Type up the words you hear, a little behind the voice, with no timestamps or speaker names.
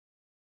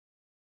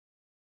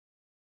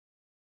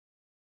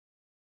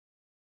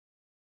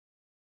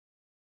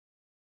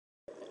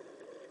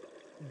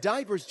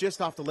Divers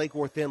just off the Lake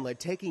Worth Inlet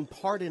taking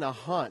part in a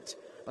hunt,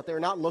 but they're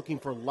not looking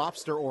for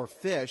lobster or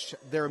fish.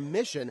 Their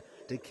mission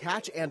to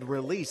catch and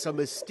release a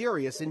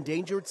mysterious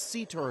endangered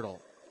sea turtle.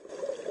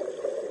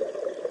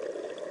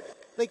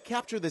 They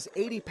capture this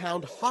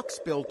 80-pound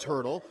hawksbill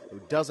turtle who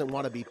doesn't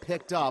want to be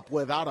picked up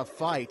without a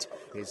fight.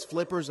 His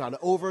flipper's on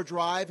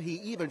overdrive. He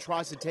even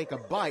tries to take a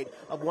bite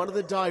of one of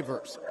the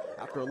divers.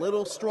 After a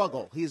little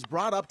struggle, he is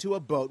brought up to a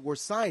boat where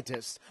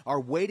scientists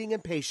are waiting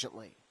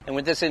impatiently. And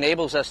what this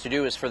enables us to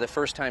do is for the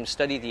first time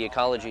study the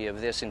ecology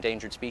of this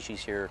endangered species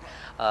here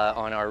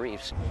on our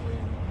reefs.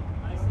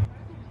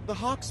 The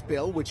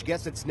hawksbill, which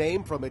gets its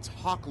name from its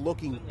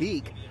hawk-looking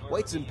beak,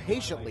 waits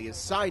impatiently as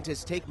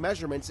scientists take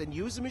measurements and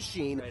use a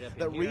machine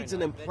that reads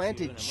an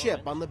implanted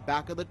chip on the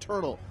back of the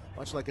turtle,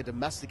 much like a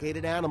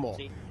domesticated animal.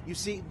 You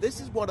see, this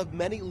is one of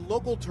many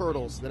local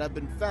turtles that have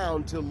been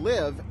found to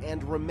live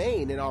and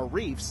remain in our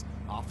reefs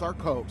off our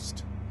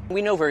coast.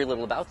 We know very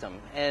little about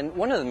them, and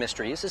one of the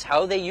mysteries is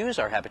how they use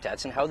our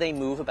habitats and how they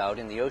move about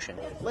in the ocean.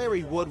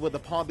 Larry Wood with the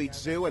Palm Beach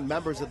Zoo and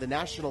members of the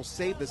National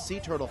Save the Sea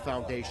Turtle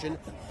Foundation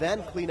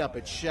then clean up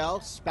its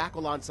shell,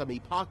 spackle on some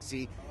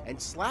epoxy,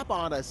 and slap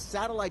on a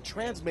satellite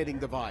transmitting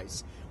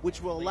device,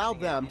 which will allow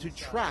them to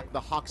track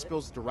the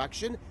hawksbill's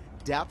direction,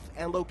 depth,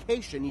 and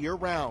location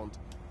year-round.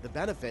 The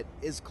benefit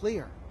is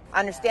clear.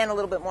 Understand a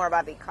little bit more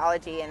about the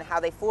ecology and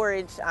how they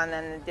forage on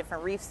the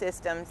different reef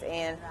systems,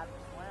 and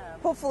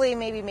hopefully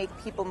maybe make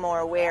people more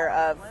aware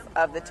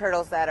of the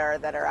turtles that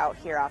are out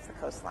here off the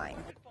coastline.